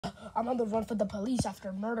I'm on the run for the police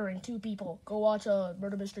after murdering 2 people. Go watch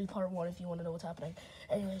Murder Mystery Part 1 if you want to know what's happening.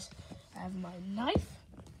 Anyways, I have my knife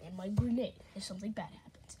and my grenade if something bad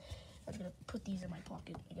happens. I'm gonna put these in my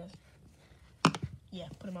pocket, I guess. Yeah,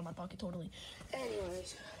 put them in my pocket, totally.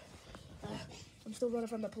 Anyways, I'm still running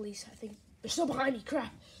from the police. I think they're still behind me.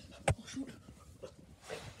 Crap. Oh, shoot.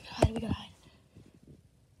 We gotta hide.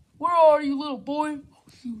 Where are you, little boy?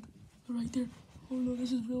 Oh, shoot. They're right there. Oh, no,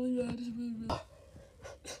 this is really bad. This is really bad.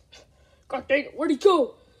 God dang it. Where'd he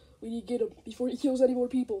go? We need to get him before he kills any more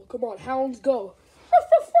people. Come on, hounds, go.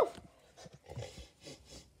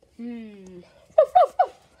 You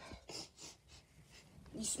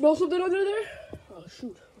smell something under there? Oh,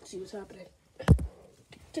 shoot. Let's see what's happening.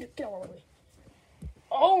 Get out of my way.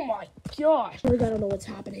 Oh, my gosh. I don't know what's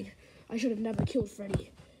happening. I should have never killed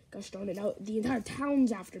Freddy. Gosh darn it. Now the entire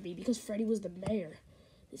town's after me because Freddy was the mayor.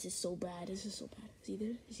 This is so bad. This is so bad. Is he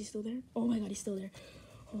there? Is he still there? Oh, my God. He's still there.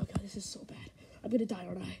 Oh, my God. This is so bad. I'm going to die,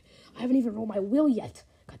 aren't I? I haven't even rolled my will yet.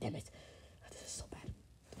 God damn it. This is so bad.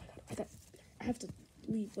 Oh, my God. I have to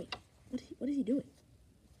leave. Wait. What is he doing?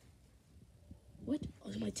 What? Oh,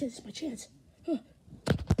 it's my chance. Huh.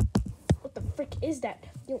 What the frick is that?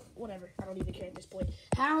 You know, whatever. I don't even care at this point.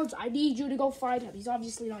 Hounds, I need you to go find him. He's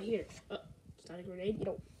obviously not here. It's not a grenade. You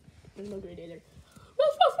know, there's no grenade there.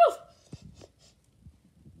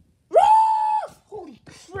 Ruff! Holy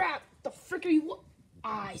crap! The frick are you?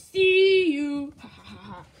 I see you. Ha ha ha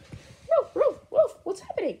ha. Ruff! What's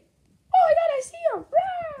happening? Oh my God, I see him.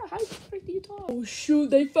 Rah! How the frick do you talk? Oh shoot,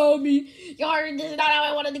 they found me. Yarn, this is not how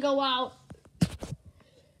I wanted to go out.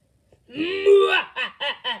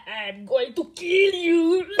 I'm going to kill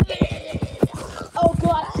you. Oh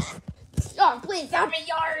God. Oh, please stop me,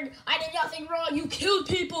 Yarn. I did nothing wrong. You killed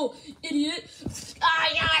people, idiot.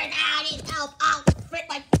 Yarn, I need help. Oh, frick,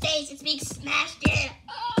 my face is being smashed in.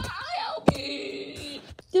 Help me.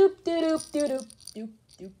 Doop.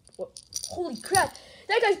 What? Holy crap.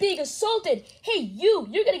 That guy's being assaulted. Hey, you're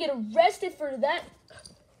going to get arrested for that.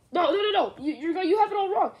 No. You have it all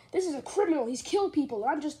wrong. This is a criminal. He's killed people.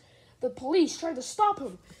 I'm just the police trying to stop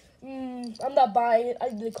him. I'm not buying it. I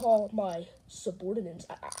need to call my subordinates.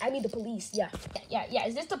 I need the police. Yeah.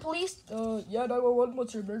 Is this the police? Yeah, 911.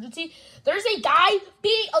 What's your emergency? There's a guy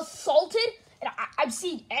being assaulted, and I've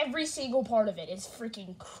seen every single part of it. It's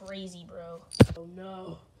freaking crazy, bro. Oh,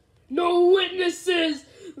 no. No witnesses!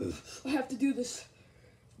 I have to do this.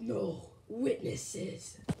 No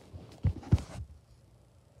witnesses.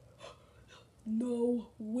 No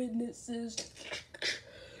witnesses.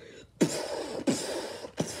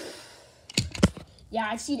 Yeah,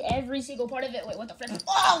 I've seen every single part of it. Wait, what the frick?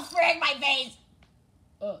 Oh, frick, my face!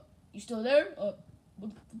 You still there? What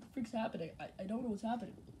the frick's happening? I don't know what's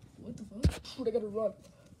happening. What the fuck? Shoot, I gotta run.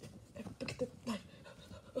 Pick the knife.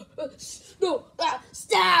 No!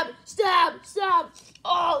 Stab!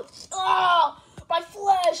 Oh! My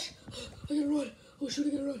flesh! I gotta run. Oh, shoot, I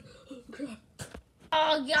gotta run. Oh, crap.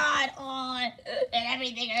 Oh, God. Oh, and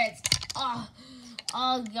everything hurts.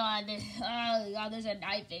 Oh God, there's a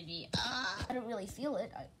knife in me. I don't really feel it.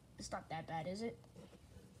 It's not that bad, is it?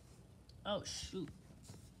 Oh, shoot.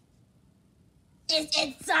 It's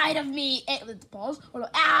inside of me. Let's pause. Oh, no.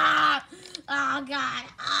 Oh, God.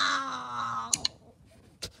 Oh.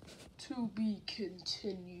 To be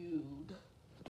continued.